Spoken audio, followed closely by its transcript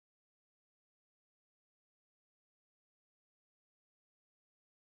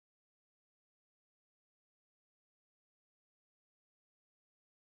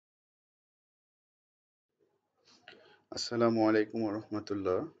আসসালামু আলাইকুম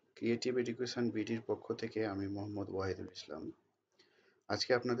রহমতুল্লাহ। Creative education বিডির পক্ষ থেকে আমি মোহাম্মদ ওয়াহিদুল ইসলাম।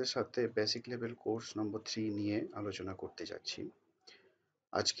 আজকে আপনাদের সাথে বেসিক লেভেল কোর্স নম্বর 3 নিয়ে আলোচনা করতে যাচ্ছি।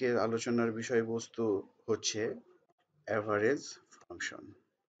 আজকের আলোচনার বিষয়বস্তু হচ্ছে average function.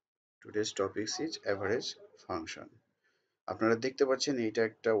 Today's topics is average function. আপনারা দেখতে পাচ্ছেন এটা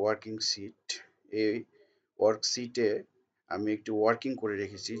একটা ওয়ার্কিং শিট। এই ওয়ার্কশিটে আমি একটু ওয়ার্কিং করে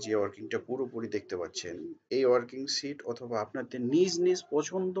রেখেছি, যে ওয়ার্কিংটা পুরোপুরি দেখতে পাচ্ছেন। এই ওয়ার্কিং শিট অথবা আপনাদের নিজ নিজ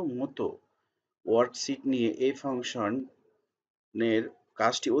পছন্দ মতো ওয়ার্কশিট নিয়ে এই ফাংশনের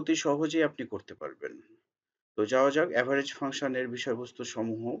কাজটি অতি সহজেই আপনি করতে পারবেন। তো যাওয়া যাক অ্যাভারেজ ফাংশনের বিষয়বস্তু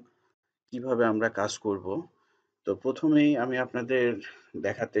সমূহ কিভাবে আমরা কাজ করব। তো প্রথমেই আমি আপনাদের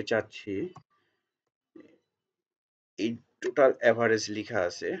দেখাতে চাচ্ছি এই টোটাল অ্যাভারেজ লেখা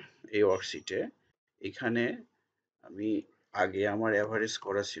আছে এই ওয়ার্কশিটে। এখানে আমি আগে আমার অ্যাভারেজ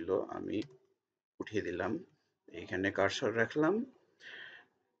করা ছিল, আমি উঠিয়ে দিলাম, এখানে কার্সর রাখলাম।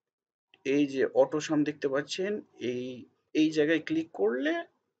 এই যে অটো সাম দেখতে পাচ্ছেন, এই এই জায়গায় ক্লিক করলে,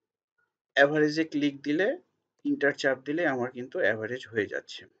 অ্যাভারেজে ক্লিক দিলে, ইন্টার চাপ দিলে আমার কিন্তু অ্যাভারেজ হয়ে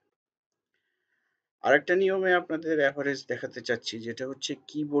যাচ্ছে। আরেকটা নিয়মে আপনাদের অ্যাভারেজ দেখাতে চাচ্ছি, যেটা হচ্ছে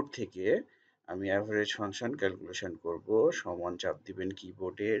কিবোর্ড থেকে আমি অ্যাভারেজ ফাংশন ক্যালকুলেশন করব। সমান চাপ দিবেন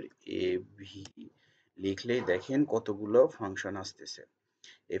কিবোর্ডের এ ভি, লিখলেই দেখেন কতগুলো ফাংশন আসতেছে।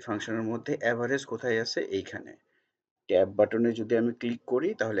 এই ফাংশনের মধ্যে অ্যাভারেজ কোথায় আছে? এইখানে ট্যাব বাটনে যদি আমি ক্লিক করি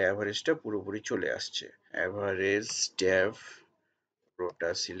তাহলে অ্যাভারেজটা পুরোপুরি চলে আসছে। অ্যাভারেজ ট্যাব রোটা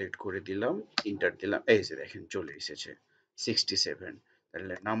সিলেক্ট করে দিলাম, ইন্টার দিলাম, এই যে দেখেন চলে এসেছে 67।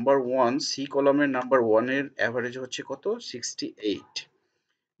 তাহলে নাম্বার ওয়ান, সি কলামের নাম্বার ওয়ানের অ্যাভারেজ হচ্ছে কত? 68।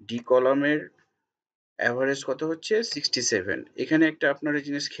 ডি কলামের অ্যাভারেজ কত হচ্ছে? 67। এখানে একটা আপনারা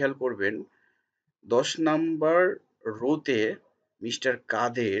জিনিস খেয়াল করবেন, 10 নাম্বার রোতে মিস্টার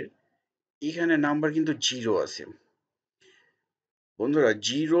কাদের এখানে নাম্বার কিন্তু জিরো আছে। বন্ধুরা,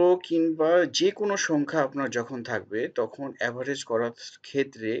 জিরো কিংবা যে কোনো সংখ্যা আপনার যখন থাকবে তখন অ্যাভারেজ করার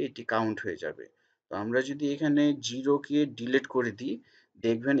ক্ষেত্রে এটি কাউন্ট হয়ে যাবে। তো আমরা যদি এখানে জিরোকে ডিলিট করে দিই,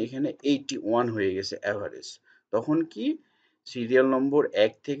 দেখবেন এখানে 81 হয়ে গেছে অ্যাভারেজ। তখন কি, সিরিয়াল নম্বর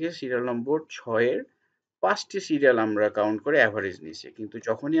 1 থেকে সিরিয়াল নম্বর 6-এর 5টি সিরিয়াল আমরা কাউন্ট করে অ্যাভারেজ নিয়েছি, কিন্তু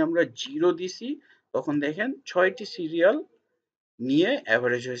যখনই আমরা জিরো দিছি তখন দেখেন 6টি সিরিয়াল নিয়ে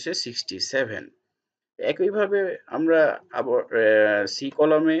অ্যাভারেজ হয়েছে 67। একইভাবে আমরা আবার সি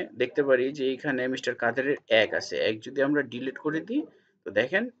কলামে দেখতে পারি যে এখানে মিস্টার কাদেরের 1 আছে। 1 যদি আমরা ডিলিট করে দিই তো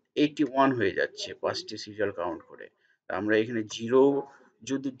দেখেন 81 হয়ে যাচ্ছে 5টি সিরিয়াল কাউন্ট করে। তো আমরা এখানে 0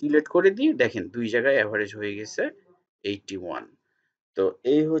 যদি ডিলিট করে দিই, দেখেন 2 জায়গায় এভারেজ হয়ে গেছে 81। তো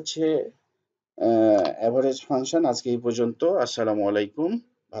এই হচ্ছে এভারেজ ফাংশন। আজকে এই পর্যন্ত। আসসালামু আলাইকুম।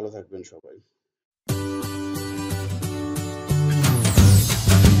 ভালো থাকবেন সবাই।